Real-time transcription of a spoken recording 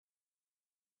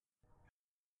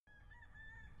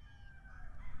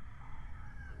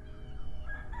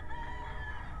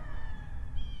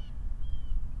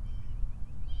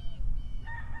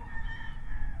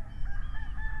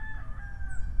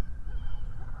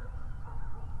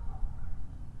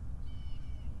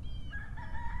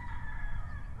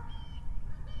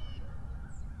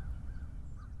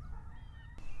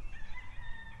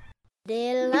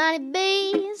Little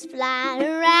honeybees flying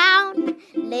around,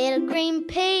 little green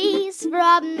peas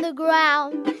from the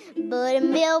ground,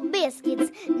 buttermilk biscuits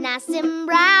nice and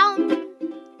brown,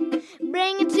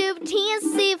 bring it to the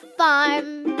Tennessee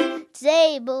farm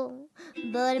table.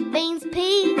 Butter beans,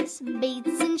 peas,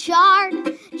 beets and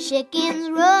chard, chickens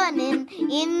running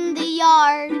in the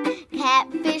yard,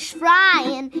 catfish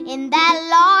frying in that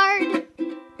lard.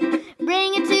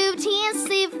 Bring it to the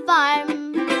Tennessee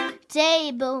farm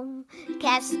table.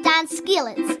 Cast iron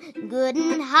skillets, good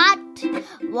and hot.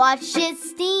 Watch it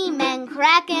steam and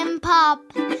crack and pop.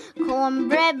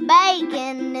 Cornbread,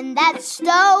 bacon in that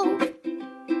stove.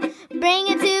 Bring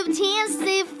it to the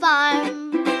Tennessee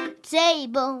farm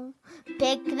table.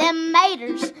 Pick them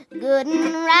maters, good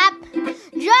and ripe.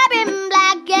 Dropping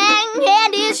black and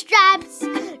candy stripes.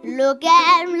 Look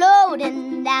at 'em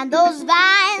loading down those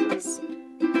vines.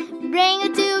 Bring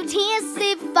it to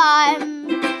Tennessee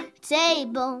farm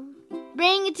table.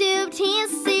 Bring it to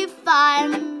Tennessee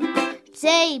farm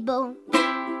table.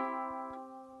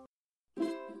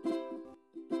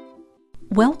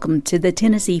 Welcome to the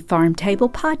Tennessee Farm Table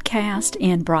podcast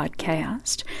and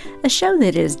broadcast, a show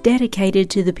that is dedicated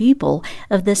to the people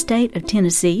of the state of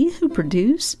Tennessee who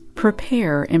produce,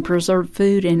 prepare, and preserve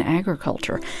food and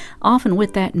agriculture, often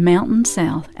with that Mountain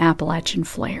South Appalachian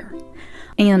flair.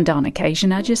 And on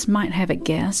occasion, I just might have a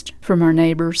guest from our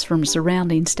neighbors from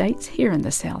surrounding states here in the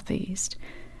Southeast.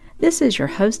 This is your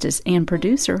hostess and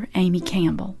producer, Amy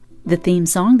Campbell. The theme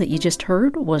song that you just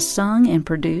heard was sung and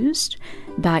produced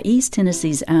by East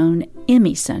Tennessee's own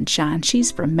Emmy Sunshine.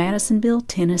 She's from Madisonville,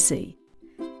 Tennessee.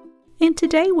 And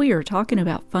today we are talking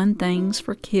about fun things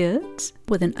for kids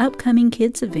with an upcoming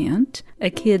kids event,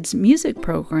 a kids music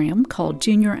program called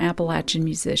Junior Appalachian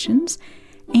Musicians,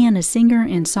 and a singer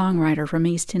and songwriter from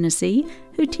East Tennessee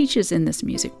who teaches in this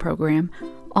music program,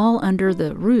 all under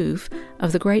the roof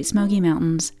of the Great Smoky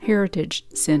Mountains Heritage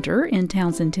Center in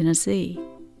Townsend, Tennessee.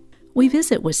 We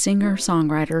visit with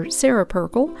singer-songwriter Sarah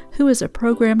Pirckle, who is a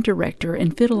program director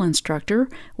and fiddle instructor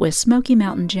with Smoky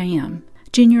Mountain Jam,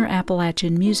 Junior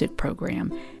Appalachian Music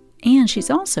Program, and she's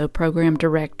also program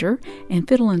director and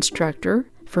fiddle instructor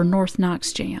for North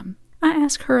Knox Jam. I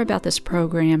asked her about this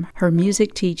program, her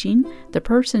music teaching, the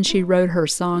person she wrote her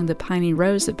song The Piney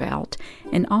Rose about,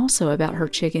 and also about her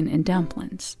chicken and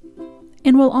dumplings.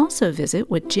 And we'll also visit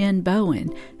with Jenn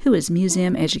Bowen, who is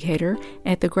museum educator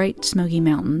at the Great Smoky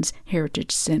Mountains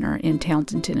Heritage Center in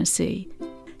Townsend, Tennessee.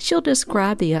 She'll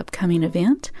describe the upcoming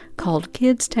event called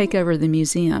Kids Take Over the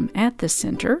Museum at the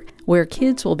center, where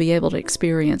kids will be able to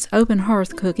experience open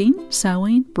hearth cooking,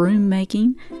 sewing, broom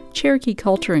making, Cherokee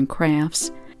culture and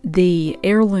crafts, the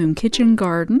heirloom kitchen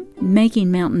garden,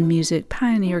 making mountain music,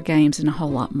 pioneer games, and a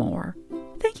whole lot more.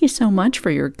 Thank you so much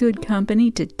for your good company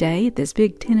today at this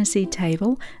big Tennessee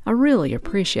table. I really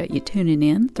appreciate you tuning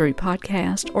in through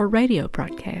podcast or radio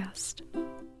broadcast.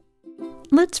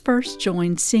 Let's first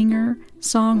join singer,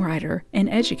 songwriter, and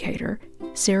educator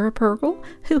Sarah Pirckle,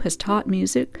 who has taught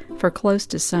music for close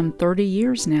to some 30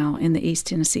 years now in the East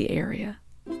Tennessee area.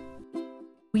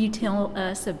 Will you tell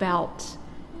us about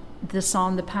the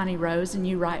song The Piney Rose and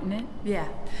you writing it? Yeah.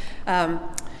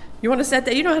 You want to set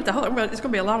that? You don't have to hold it. It's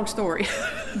going to be a long story.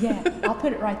 Yeah, I'll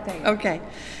put it right there. Okay.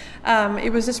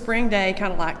 It was a spring day,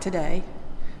 kind of like today.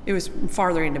 It was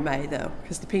farther into May, though,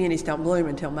 because the peonies don't bloom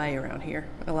until May around here,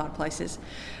 a lot of places.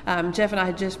 Jeff and I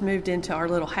had just moved into our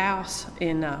little house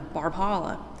in Barb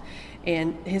Hollow,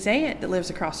 and his aunt that lives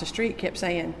across the street kept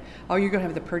saying, "Oh, you're going to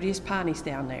have the prettiest pineys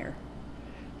down there,"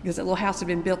 because that little house had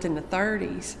been built in the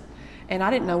 30s. And I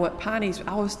didn't know what pineys,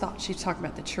 I always thought she was talking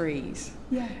about the trees.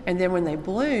 Yeah. And then when they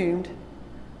bloomed,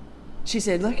 she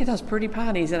said, "Look at those pretty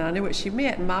pineys," and I knew what she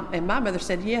meant. And my mother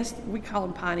said, "Yes, we call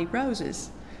them piney roses.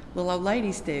 Little old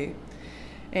ladies do."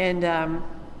 And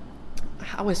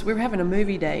we were having a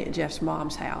movie day at Jeff's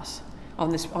mom's house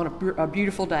on a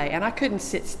beautiful day, and I couldn't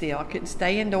sit still. I couldn't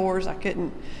stay indoors.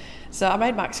 So I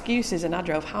made my excuses and I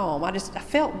drove home. I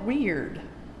felt weird.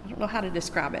 I don't know how to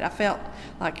describe it. I felt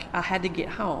like I had to get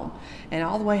home. And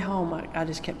all the way home, I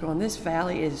just kept going, this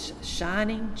valley is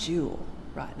shining jewel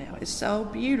right now. It's so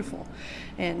beautiful.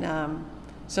 And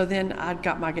so then I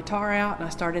got my guitar out and I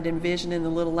started envisioning the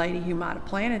little lady who might have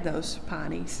planted those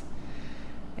pineys.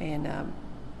 And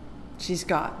she's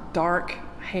got dark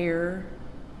hair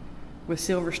with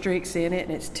silver streaks in it,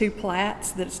 and it's two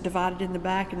plaits that's divided in the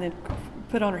back and then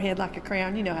put on her head like a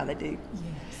crown. You know how they do.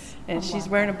 Yes. And she's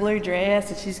wearing a blue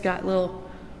dress, and she's got little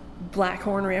black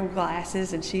horn-rimmed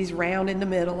glasses, and she's round in the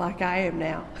middle like I am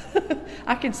now.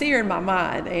 I can see her in my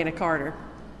mind, Anna Carter.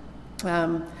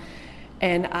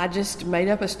 And I just made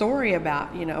up a story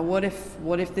about, what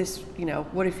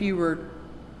if you were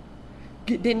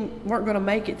weren't going to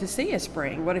make it to see a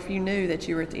spring? What if you knew that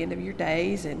you were at the end of your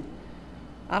days? And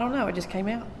I don't know, it just came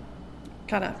out,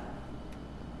 kind of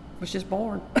was just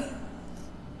born.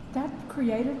 That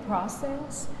creative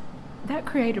process,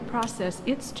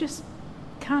 it's just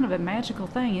kind of a magical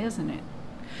thing, isn't it?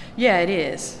 Yeah, it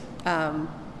is. I'm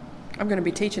going to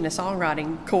be teaching a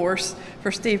songwriting course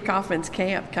for Steve Kaufman's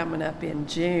camp coming up in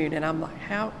June, and I'm like,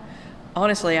 how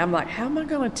am I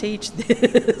going to teach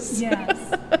this?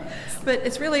 Yes. But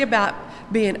it's really about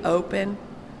being open,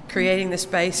 creating the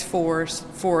space for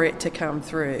it to come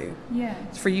through.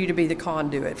 Yes. For you to be the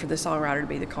conduit, for the songwriter to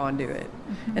be the conduit.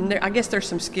 Mm-hmm. And I guess there's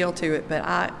some skill to it, but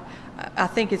I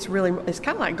think it's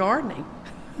kind of like gardening.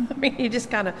 I mean, you just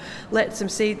kind of let some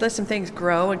things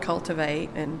grow and cultivate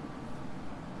and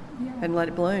let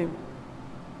it bloom.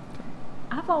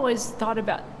 I've always thought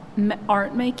about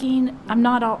art making. I'm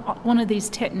not one of these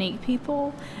technique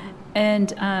people,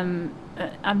 and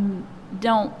I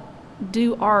don't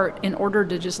do art in order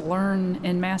to just learn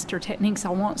and master techniques. I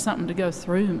want something to go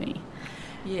through me.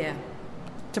 Yeah,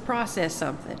 to process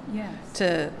something.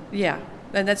 Yes.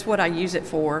 And that's what I use it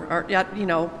for. Or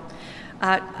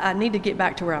I need to get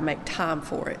back to where I make time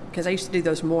for it, because I used to do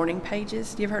those morning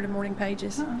pages. You ever heard of morning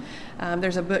pages? Uh-huh.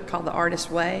 There's a book called The Artist's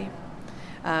Way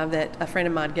that a friend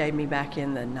of mine gave me back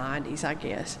in the 90s, I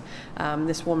guess.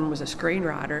 This woman was a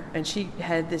screenwriter, and she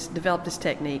had developed this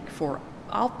technique for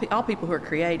all people who are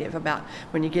creative, about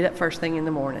when you get up first thing in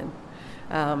the morning,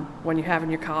 when you're having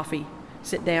your coffee,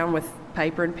 sit down with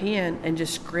paper and pen and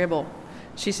just scribble.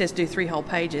 She says do 3 whole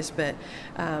pages, but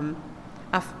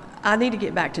I need to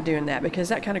get back to doing that, because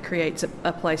that kind of creates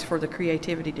a place for the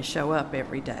creativity to show up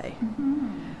every day.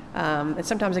 Mm-hmm. And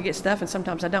sometimes I get stuff and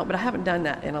sometimes I don't, but I haven't done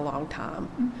that in a long time.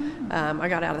 Mm-hmm. I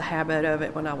got out of the habit of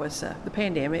it when I was the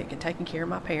pandemic and taking care of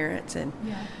my parents,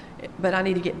 but I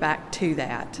need to get back to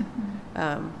that.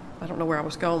 Mm-hmm. I don't know where I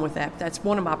was going with that, but that's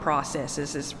one of my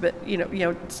processes. But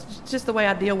it's just the way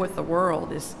I deal with the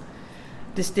world, is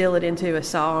distill it into a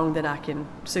song that I can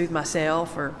soothe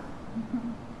myself or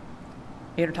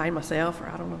entertain myself, or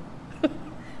I don't know.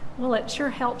 Well, it sure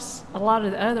helps a lot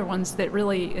of the other ones that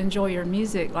really enjoy your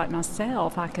music, like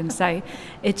myself, I can say.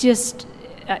 I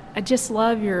just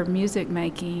love your music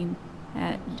making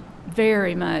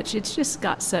very much. It's just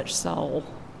got such soul.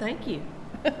 Thank you.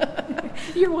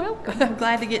 You're welcome. I'm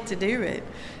glad to get to do it.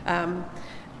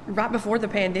 Right before the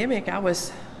pandemic, I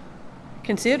was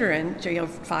considering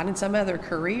finding some other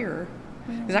career,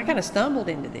 because I kind of stumbled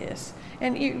into this.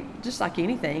 And just like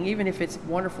anything, even if it's a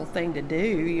wonderful thing to do,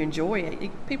 you enjoy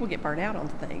it, people get burnt out on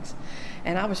things.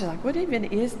 And I was just like, what even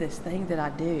is this thing that I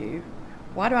do?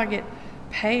 Why do I get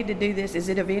paid to do this? Is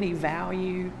it of any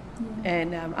value? Yeah.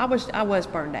 And I was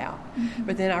burned out. Mm-hmm.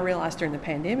 But then I realized during the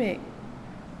pandemic,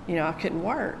 I couldn't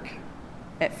work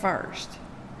at first.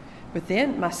 But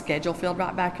then my schedule filled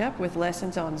right back up with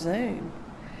lessons on Zoom.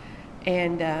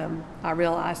 And I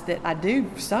realized that I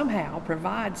do somehow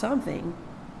provide something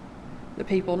that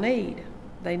people need.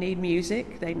 They need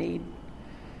music. People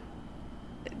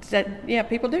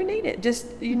do need it.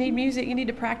 You need music. You need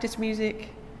to practice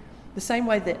music the same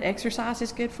way that exercise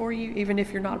is good for you, even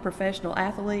if you're not a professional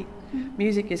athlete. Mm-hmm.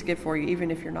 Music is good for you, even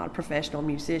if you're not a professional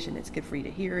musician. It's good for you to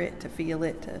hear it, to feel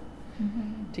it,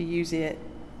 to use it.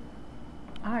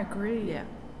 I agree. Yeah.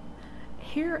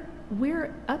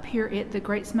 We're up here at the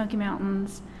Great Smoky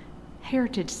Mountains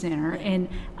Heritage Center, and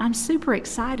I'm super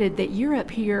excited that you're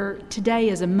up here. Today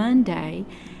is a Monday.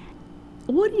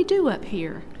 What do you do up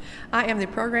here? I am the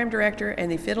program director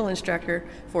and the fiddle instructor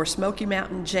for Smoky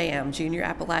Mountain Jam, Junior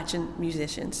Appalachian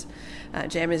Musicians.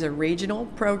 Jam is a regional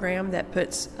program that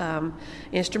puts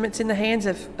instruments in the hands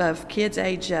of kids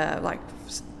age like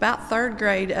about 3rd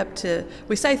grade up to,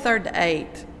 we say 3rd to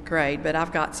 8th grade, but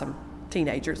I've got some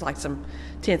teenagers, like some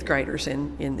 10th graders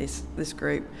in this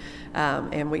group.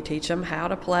 And we teach them how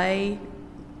to play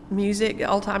music,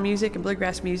 old-time music and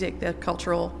bluegrass music, the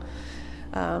cultural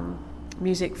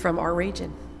music from our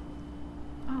region.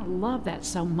 I love that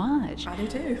so much. I do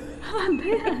too. I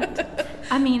bet.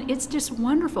 I mean, it's just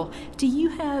wonderful. Do you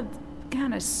have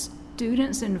kind of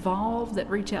students involved that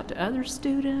reach out to other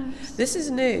students? This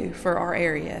is new for our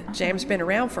area. Jam's been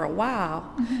around for a while.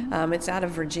 Mm-hmm. It's out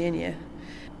of Virginia.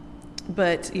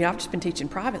 But, I've just been teaching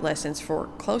private lessons for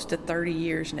close to 30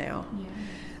 years now.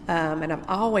 Yeah. And I've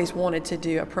always wanted to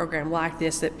do a program like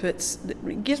this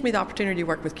that gives me the opportunity to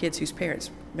work with kids whose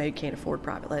parents maybe can't afford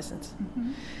private lessons.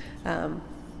 Mm-hmm.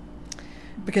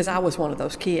 Because I was one of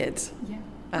those kids.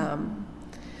 Yeah.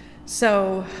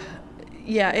 So,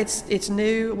 it's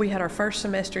new. We had our first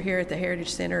semester here at the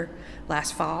Heritage Center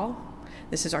last fall.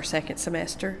 This is our 2nd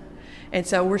semester. And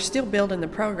so we're still building the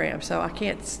program, so I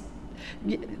can't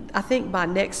I think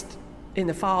in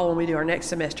the fall when we do our next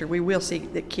semester, we will see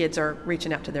that kids are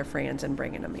reaching out to their friends and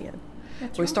bringing them in.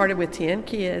 We started with 10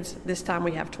 kids. This time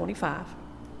we have 25.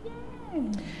 Yay.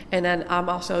 And then I'm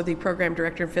also the program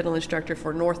director and fiddle instructor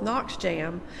for North Knox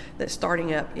Jam that's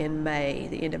starting up in May,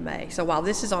 the end of May. So while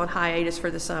this is on hiatus for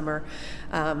the summer,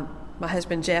 my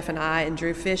husband Jeff and I and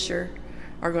Drew Fisher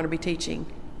are going to be teaching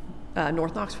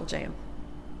North Knoxville Jam.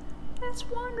 That's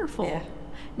wonderful. Yeah.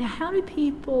 Now, how do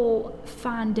people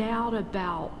find out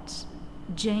about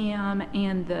Jam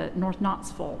and the North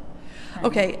Knoxville thing?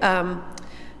 Okay,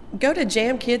 go to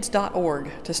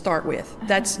jamkids.org to start with.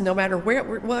 That's no matter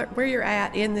where you're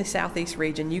at in the Southeast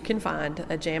region, you can find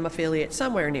a Jam affiliate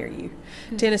somewhere near you.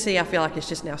 Mm-hmm. Tennessee, I feel like it's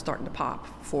just now starting to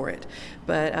pop for it.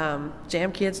 But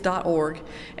jamkids.org.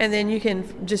 And then you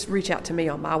can just reach out to me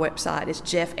on my website. It's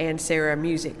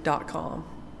jeffandsarahmusic.com.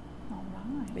 All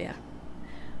right. Yeah.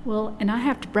 Well, and I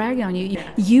have to brag on you.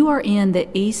 You are in the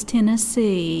East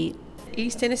Tennessee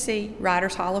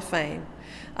Writers Hall of Fame.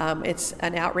 It's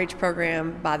an outreach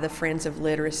program by the Friends of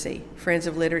Literacy. Friends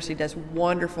of Literacy does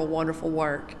wonderful, wonderful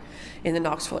work in the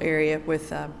Knoxville area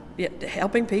with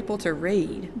helping people to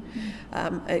read,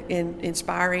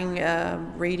 inspiring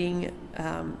reading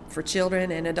for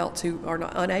children and adults who are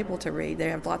unable to read. They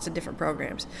have lots of different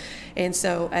programs. And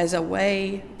so as a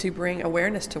way to bring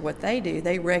awareness to what they do,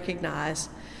 they recognize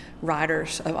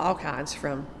writers of all kinds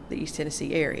from the East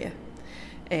Tennessee area.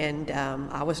 And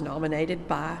I was nominated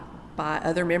by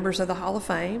other members of the Hall of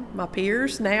Fame, my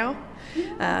peers now.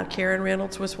 Karen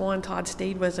Reynolds was one, Todd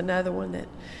Steed was another one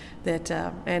that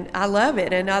and I love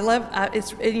it, and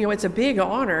it's a big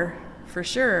honor for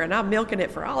sure, and I'm milking it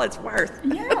for all it's worth.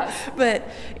 Yes. But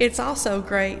it's also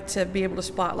great to be able to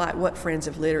spotlight what Friends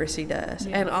of Literacy does,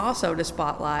 and also to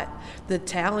spotlight the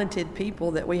talented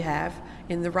people that we have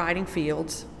in the writing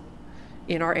fields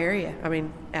in our area. I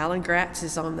mean, Alan Gratz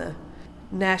is on the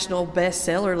national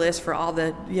bestseller list for all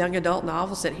the young adult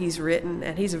novels that he's written,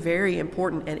 and he's a very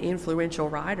important and influential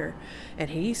writer, and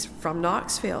he's from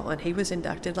Knoxville, and he was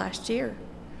inducted last year,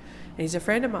 and he's a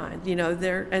friend of mine,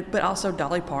 but also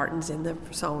Dolly Parton's in the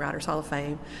Songwriters Hall of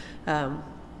Fame,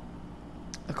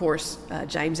 of course,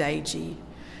 James Agee.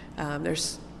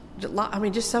 There's a lot,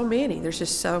 just so many. There's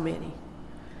just so many.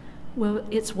 Well,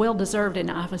 it's well deserved, and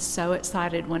I was so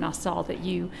excited when I saw that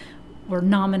you were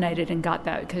nominated and got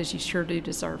that, because you sure do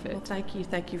deserve it. Well,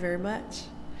 thank you very much.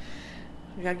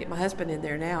 We got to get my husband in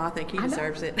there now. I think he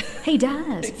deserves it. He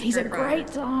does. He's a great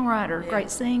writer. songwriter, great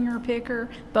singer, picker.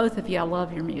 Both of you, I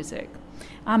love your music.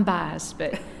 I'm biased,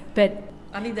 but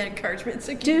I need that encouragement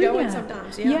to keep going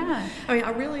sometimes. Yeah.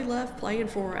 I really love playing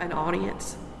for an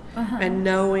audience. And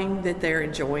knowing that they're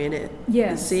enjoying it,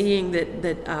 and seeing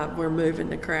that we're moving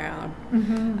the crowd.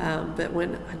 But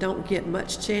when I don't get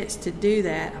much chance to do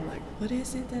that, I'm like, what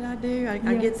is it that I do?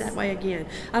 I get that way again.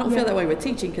 I don't feel that way with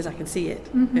teaching because I can see it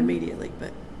immediately.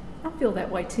 But I feel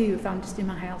that way too. If I'm just in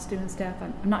my house doing stuff,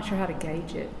 I'm not sure how to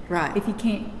gauge it. Right. If you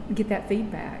can't get that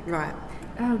feedback. Right.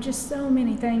 Oh, just so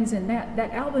many things. And that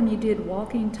album you did,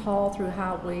 Walking Tall Through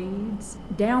High Weeds,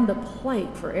 down the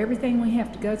plate for everything we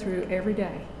have to go through every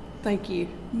day. Thank you.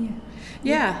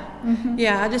 Yeah.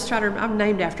 I just try to. I'm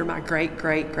named after my great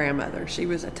grandmother. She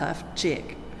was a tough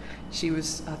chick.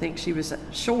 I think she was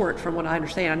short from what I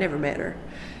understand. I never met her,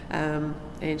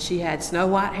 and she had snow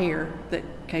white hair that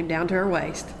came down to her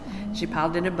waist. She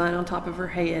piled it in a bun on top of her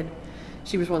head.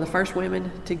 She was one of the first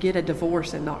women to get a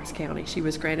divorce in Knox County. She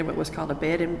was granted what was called a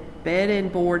bed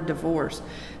and board divorce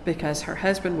because her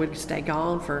husband would stay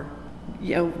gone for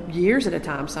years at a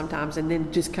time sometimes, and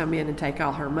then just come in and take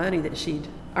all her money that she'd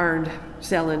earned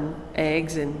selling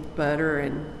eggs and butter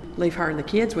and leave her and the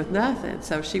kids with nothing.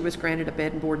 So she was granted a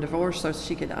bed and board divorce so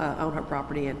she could own her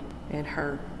property and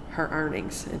her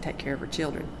earnings and take care of her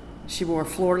children. She wore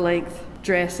floor-length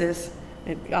dresses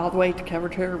and all the way to cover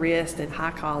to her wrist and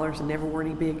high collars and never wore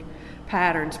any big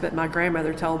patterns. But my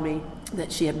grandmother told me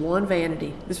that she had one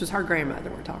vanity. This was her grandmother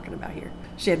we're talking about here.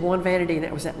 She had one vanity, and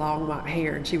that was that long white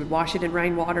hair, and she would wash it in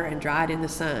rainwater and dry it in the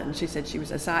sun. She said she was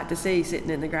a sight to see sitting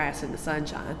in the grass in the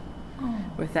sunshine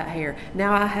with that hair.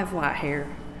 Now I have white hair.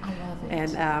 I love it.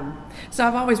 And so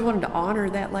I've always wanted to honor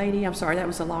that lady. I'm sorry, that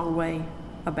was a long way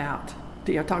about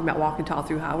talking about walking tall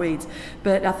through high weeds.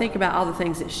 But I think about all the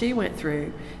things that she went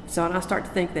through. So when I start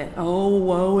to think that, oh,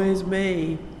 woe is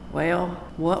me. Well,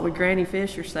 what would Granny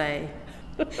Fisher say?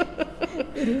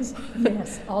 It is,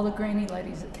 yes, all the granny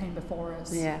ladies that came before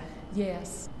us. Yeah.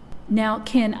 Yes. Now,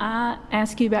 can I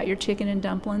ask you about your chicken and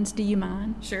dumplings? Do you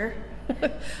mind? Sure.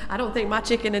 I don't think my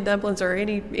chicken and dumplings are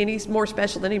any more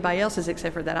special than anybody else's,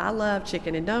 except for that I love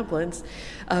chicken and dumplings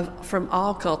from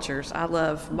all cultures. I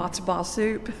love matzo ball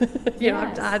soup.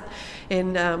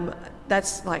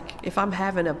 That's like, if I'm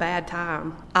having a bad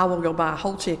time, I will go buy a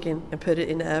whole chicken and put it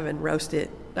in the oven, roast it.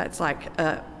 That's like,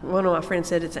 one of my friends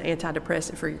said it's an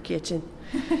antidepressant for your kitchen.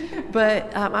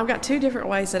 But I've got two different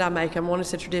ways that I make them. One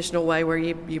is the traditional way where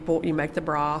you make the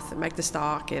broth and make the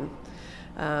stock, and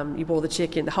you boil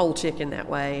the whole chicken that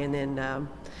way, and then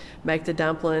make the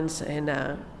dumplings. And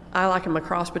I like them a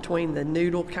cross between the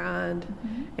noodle kind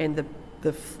and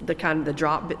the kind of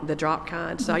the drop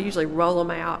kind. So I usually roll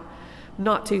them out,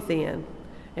 not too thin,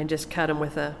 and just cut them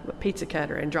with a pizza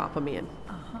cutter and drop them in.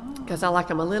 Because I like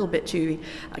them a little bit chewy.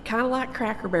 I kind of like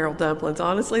Cracker Barrel dumplings.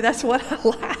 Honestly, that's what I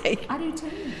like. I do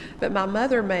too. But my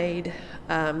mother made,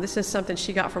 this is something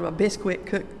she got from a Biscuit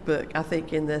cookbook, I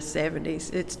think in the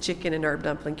 70s. It's chicken and herb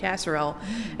dumpling casserole.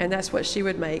 And that's what she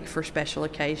would make for special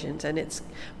occasions. And it's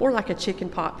more like a chicken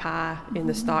pot pie in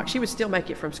the stock. She would still make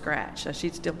it from scratch. So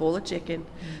she'd still boil a chicken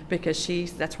because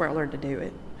that's where I learned to do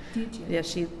it. Did you? Yeah,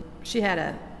 she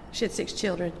had 6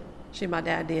 children. She and my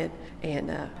dad did,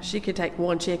 and she could take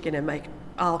one chicken and make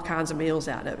all kinds of meals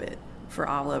out of it for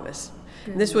all of us.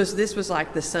 And this was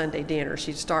like the Sunday dinner.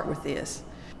 She'd start with this.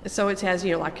 So it has,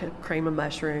 like a cream of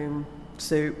mushroom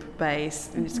soup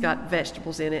base, and it's got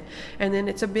vegetables in it. And then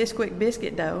it's a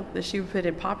biscuit dough that she would put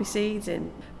in poppy seeds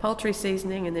and poultry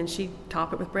seasoning, and then she'd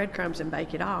top it with breadcrumbs and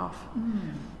bake it off.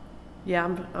 Yeah,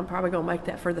 I'm probably going to make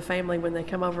that for the family when they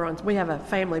come over. We have a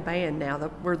family band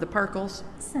now. We're the Pirckles.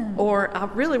 Awesome. Or I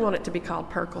really want it to be called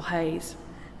Pirckle Haze.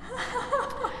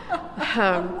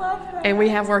 I love that. And we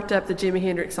have worked up the Jimi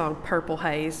Hendrix song Purple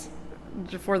Haze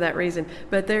for that reason.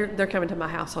 But they're coming to my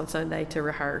house on Sunday to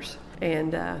rehearse.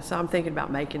 And so I'm thinking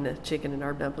about making the chicken and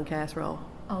herb dumpling casserole.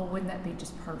 Oh, wouldn't that be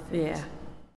just perfect? Yeah.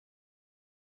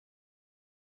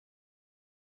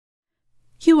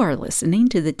 You are listening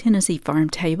to the Tennessee Farm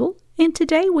Table, and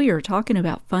today we are talking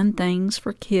about fun things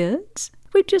for kids.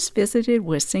 We've just visited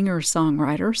with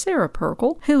singer-songwriter Sarah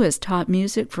Pirckle, who has taught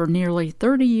music for nearly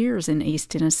 30 years in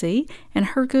East Tennessee, and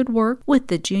her good work with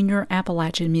the Junior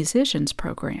Appalachian Musicians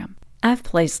Program. I've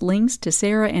placed links to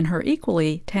Sarah and her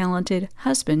equally talented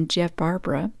husband, Jeff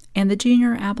Barbara, and the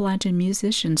Junior Appalachian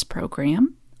Musicians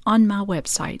Program on my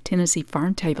website,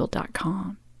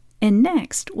 TennesseeFarmTable.com. And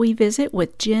next, we visit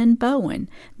with Jenn Bowen,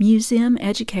 museum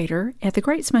educator at the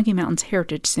Great Smoky Mountains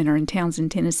Heritage Center in Townsend,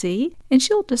 Tennessee, and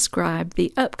she'll describe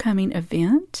the upcoming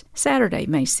event, Saturday,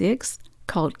 May 6th,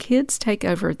 called Kids Take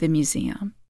Over the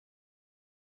Museum.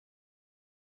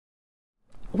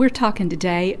 We're talking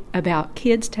today about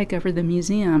Kids Take Over the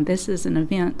Museum. This is an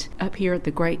event up here at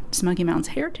the Great Smoky Mountains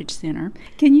Heritage Center.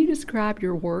 Can you describe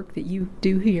your work that you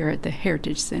do here at the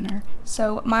Heritage Center?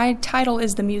 So my title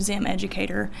is the museum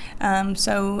educator.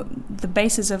 So the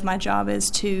basis of my job is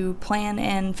to plan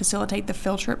and facilitate the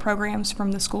field trip programs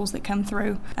from the schools that come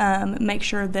through, make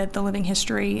sure that the living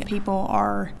history people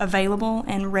are available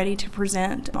and ready to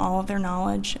present all of their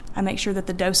knowledge. I make sure that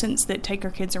the docents that take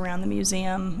our kids around the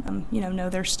museum, know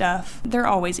their stuff. They're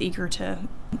always eager to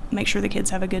make sure the kids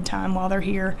have a good time while they're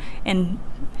here and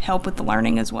help with the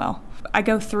learning as well. I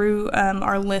go through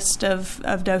our list of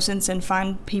docents and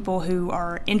find people who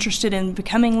are interested in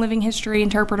becoming living history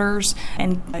interpreters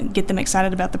and get them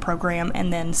excited about the program,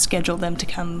 and then schedule them to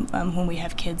come when we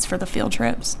have kids for the field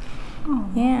trips. Oh.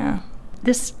 Yeah.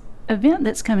 This event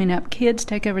that's coming up, Kids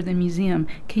Take Over the Museum,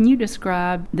 can you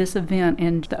describe this event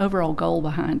and the overall goal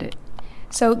behind it?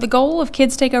 So the goal of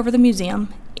Kids Take Over the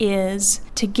Museum is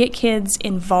to get kids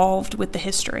involved with the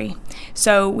history.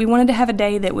 So we wanted to have a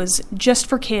day that was just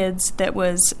for kids, that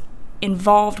was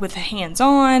involved with the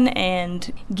hands-on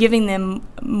and giving them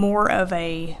more of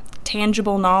a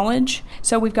tangible knowledge.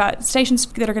 So we've got stations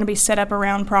that are going to be set up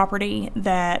around property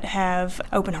that have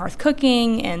open hearth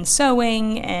cooking and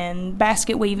sewing and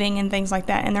basket weaving and things like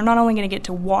that. And they're not only going to get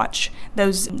to watch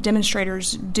those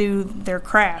demonstrators do their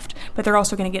craft, but they're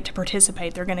also going to get to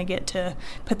participate. They're going to get to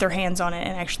put their hands on it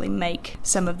and actually make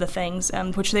some of the things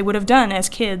which they would have done as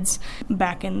kids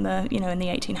back in the in the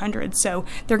 1800s. So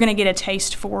they're going to get a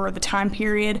taste for the time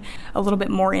period a little bit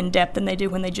more in depth than they do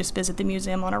when they just visit the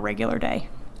museum on a regular day.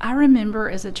 I remember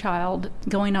as a child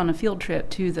going on a field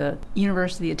trip to the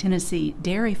University of Tennessee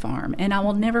dairy farm, and I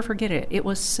will never forget it. It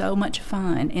was so much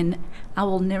fun, and I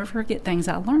will never forget things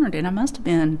I learned, and I must have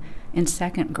been in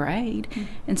second grade.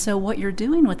 And so what you're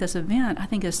doing with this event, I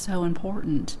think, is so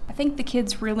important. I think the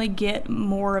kids really get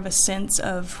more of a sense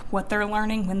of what they're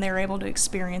learning when they're able to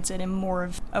experience it in more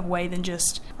of a way than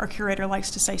just, our curator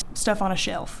likes to say, stuff on a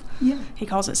shelf. Yeah. He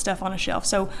calls it stuff on a shelf.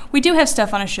 So we do have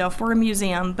stuff on a shelf. We're a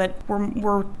museum, but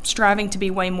we're striving to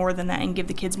be way more than that and give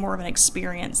the kids more of an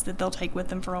experience that they'll take with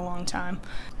them for a long time.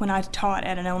 When I taught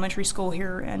at an elementary school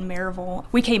here in Maryville,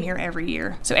 we came here every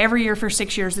year. So every year for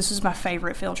 6 years, this was my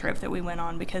favorite field trip that we went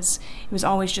on because it was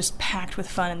always just packed with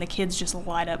fun, and the kids just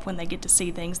light up when they get to see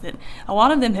things that a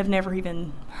lot of them have never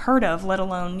even heard of, let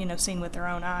alone, seen with their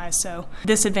own eyes. So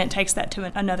this event takes that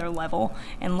to another level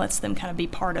and lets them kind of be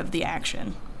part of the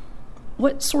action.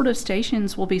 What sort of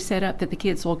stations will be set up that the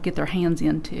kids will get their hands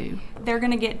into? They're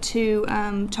going to get to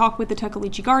talk with the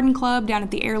Tuckaleechee Garden Club down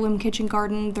at the Heirloom Kitchen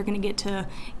Garden. They're going to get to,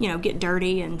 get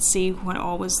dirty and see what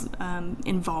all was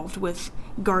involved with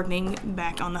gardening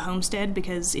back on the homestead,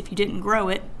 because if you didn't grow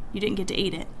it, you didn't get to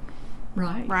eat it.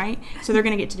 Right? So they're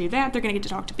going to get to do that. They're going to get to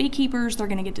talk to beekeepers. They're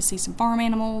going to get to see some farm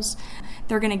animals.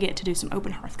 They're going to get to do some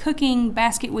open hearth cooking,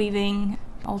 basket weaving,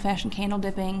 old-fashioned candle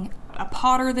dipping, a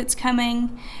potter that's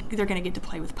coming. They're going to get to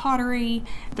play with pottery.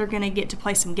 They're going to get to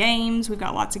play some games. We've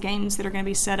got lots of games that are going to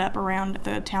be set up around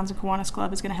the Townsend Kiwanis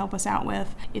Club is going to help us out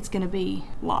with. It's going to be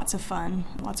lots of fun,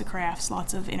 lots of crafts,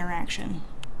 lots of interaction.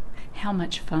 How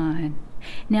much fun.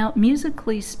 Now,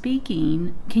 musically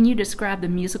speaking, can you describe the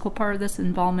musical part of this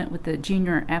involvement with the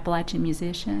Junior Appalachian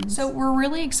musicians? So we're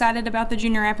really excited about the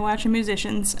Junior Appalachian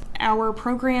musicians. Our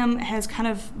program has kind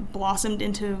of blossomed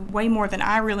into way more than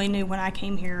I really knew when I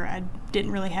came here. I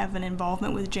didn't really have an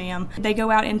involvement with jam. They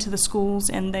go out into the schools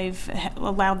and they've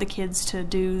allowed the kids to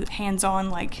do hands-on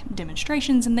like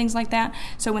demonstrations and things like that.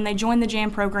 So when they join the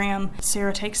jam program,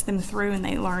 Sarah takes them through and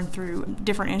they learn through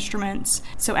different instruments.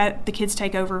 So at the kids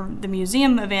take over the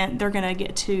museum event, they're going to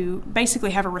get to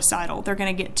basically have a recital. They're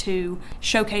going to get to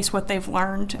showcase what they've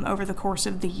learned over the course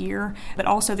of the year, but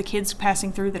also the kids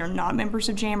passing through that are not members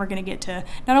of jam are going to get to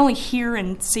not only hear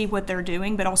and see what they're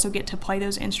doing, but also get to play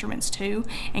those instruments too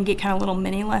and get kind of little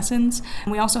mini lessons.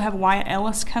 And we also have Wyatt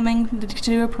Ellis coming to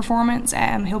do a performance.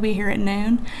 He'll be here at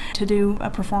noon to do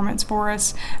a performance for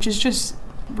us, which is just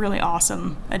really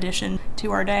awesome addition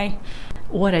to our day.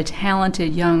 What a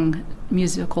talented young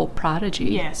musical prodigy.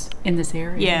 Yes. In this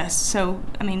area. Yes. So,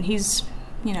 he's,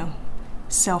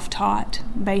 self-taught,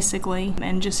 basically,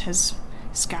 and just has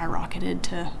skyrocketed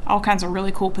to all kinds of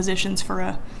really cool positions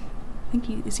for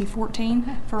is he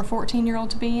 14? For a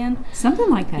 14-year-old to be in? Something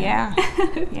like that. Yeah.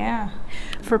 Yeah.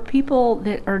 For people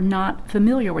that are not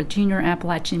familiar with Junior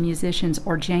Appalachian Musicians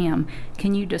or JAM,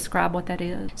 can you describe what that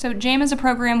is? So JAM is a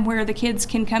program where the kids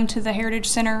can come to the Heritage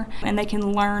Center and they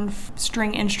can learn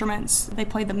string instruments. They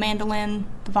play the mandolin,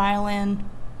 the violin,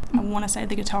 I want to say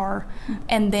the guitar,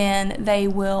 and then they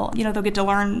will, they'll get to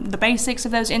learn the basics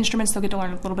of those instruments, they'll get to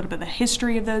learn a little bit about the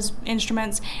history of those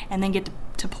instruments, and then get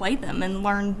to play them and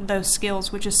learn those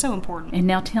skills, which is so important. And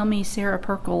now tell me Sarah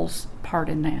Pirckle's part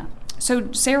in that. So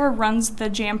Sarah runs the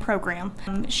JAM program.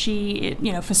 She,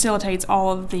 facilitates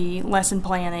all of the lesson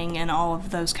planning and all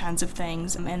of those kinds of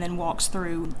things, and then walks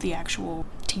through the actual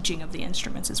teaching of the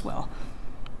instruments as well.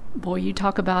 Boy, you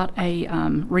talk about a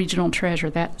regional treasure.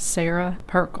 That's Sarah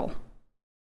Pirckle.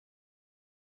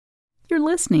 You're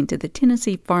listening to the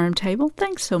Tennessee Farm Table.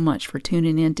 Thanks so much for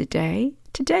tuning in today.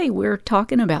 Today we're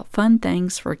talking about fun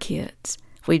things for kids.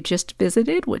 We've just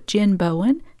visited with Jenn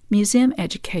Bowen, museum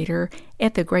educator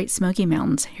at the Great Smoky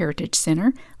Mountains Heritage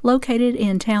Center, located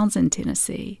in Townsend,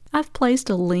 Tennessee. I've placed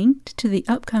a link to the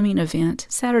upcoming event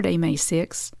Saturday, May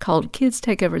 6th, called Kids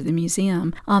Take Over the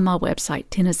Museum on my website,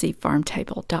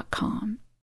 TennesseeFarmTable.com.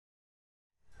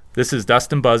 This is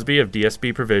Dustin Busby of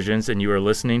DSB Provisions, and you are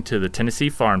listening to the Tennessee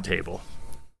Farm Table.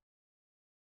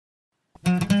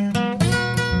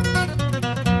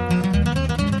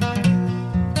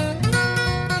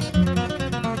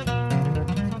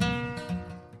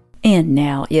 And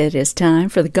now it is time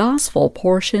for the gospel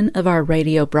portion of our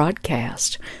radio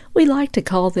broadcast. We like to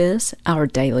call this our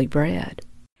daily bread.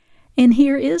 And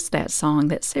here is that song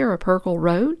that Sarah Pirckle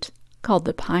wrote called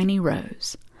The Piney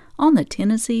Rose on the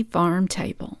Tennessee Farm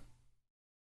Table.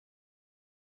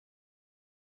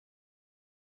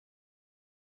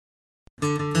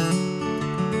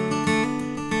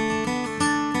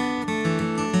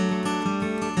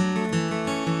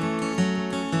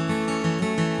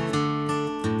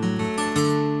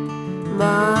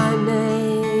 My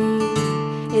name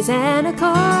is Anna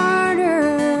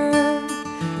Carter.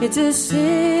 It's a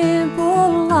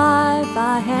simple life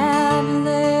I have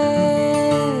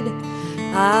led.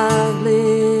 I've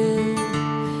lived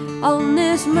on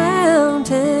this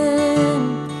mountain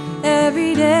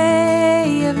every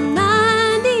day of night.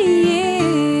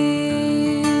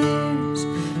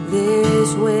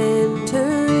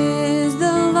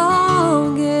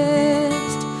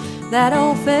 That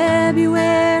old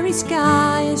February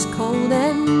sky is cold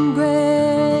and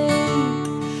gray,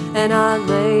 and I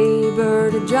labor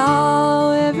to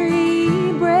draw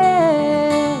every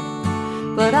breath,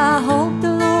 but I hope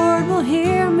the Lord will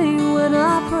hear me when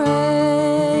I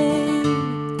pray.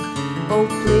 Oh,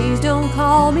 please don't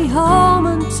call me home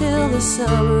until the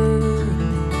summer,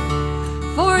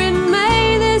 for in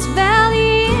May this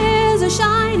valley is a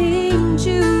shining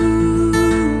June.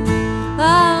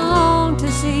 I long to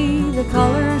see the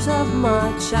colors of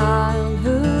my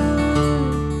childhood.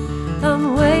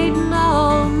 I'm waiting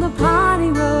on the Piney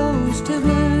Rose to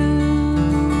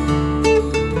bloom.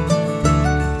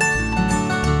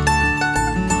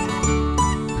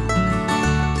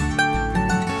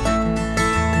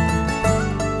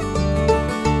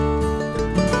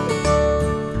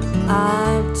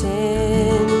 I've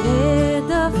tended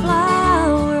the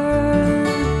flowers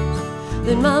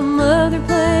that my mother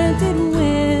planted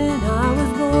when I was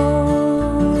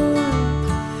born,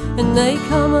 and they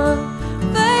come up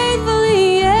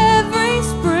faithfully every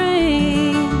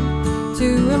spring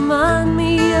to remind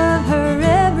me of her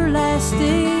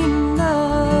everlasting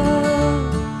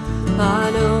love.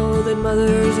 I know that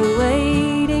mothers are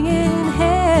waiting in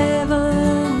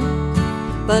heaven,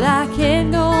 but I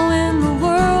can't go when the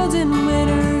world's in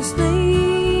winter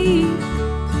sleep.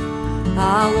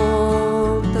 I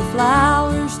want the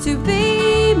flowers to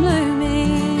be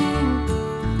blooming,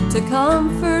 to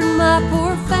comfort my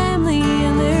poor family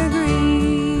in their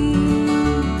grief.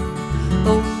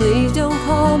 Oh, please don't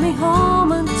call me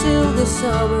home until the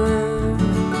summer,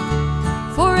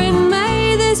 for in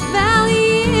May this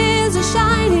valley is a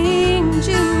shining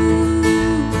June.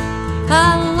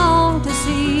 I long to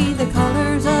see the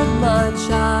colors of my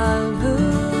childhood.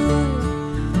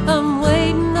 I'm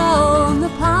waiting on the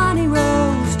Piney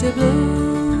Rose to bloom.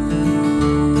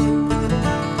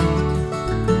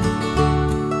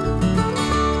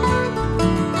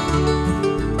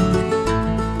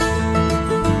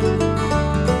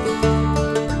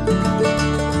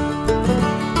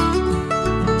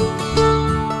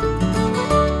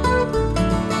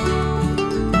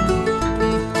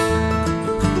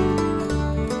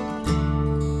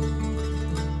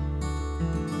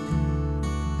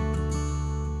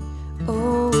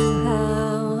 Oh,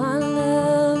 how I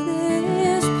love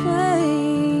this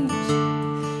place.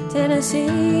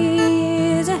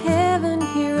 Tennessee is a heaven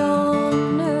here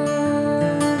on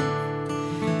earth.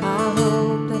 I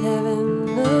hope that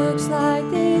heaven looks like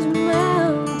these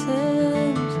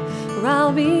mountains, or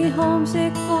I'll be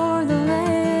homesick for the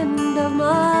land of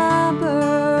my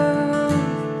birth.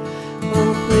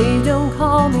 Oh, please don't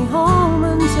call me home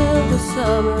until the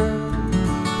summer,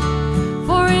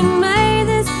 for in May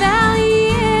this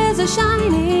valley is a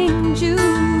shining June.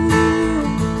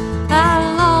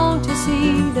 I long to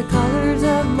see the colors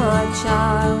of my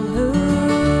childhood.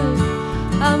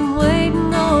 I'm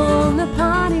waiting on the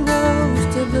Piney Rose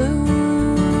to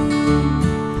bloom.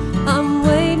 I'm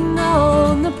waiting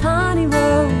on the Piney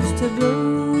Rose to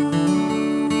bloom.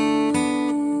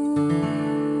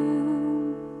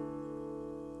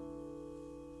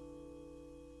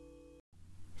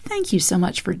 Thank you so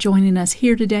much for joining us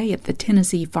here today at the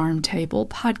Tennessee Farm Table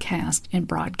podcast and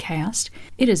broadcast.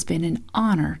 It has been an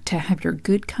honor to have your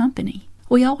good company.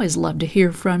 We always love to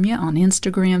hear from you on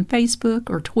Instagram, Facebook,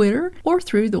 or Twitter, or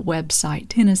through the website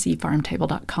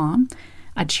TennesseeFarmTable.com.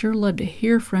 I'd sure love to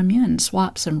hear from you and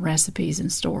swap some recipes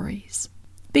and stories.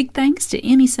 Big thanks to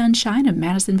Emmy Sunshine of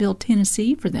Madisonville,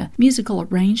 Tennessee for the musical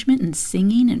arrangement and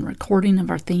singing and recording of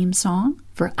our theme song.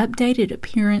 For updated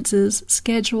appearances,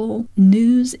 schedule,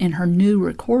 news, and her new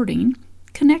recording,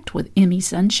 connect with Emmy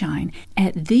Sunshine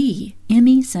at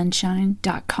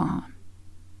theemmysunshine.com.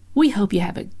 We hope you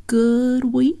have a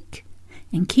good week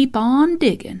and keep on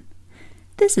digging.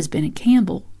 This has been a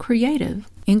Campbell Creative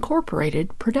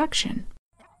Incorporated production.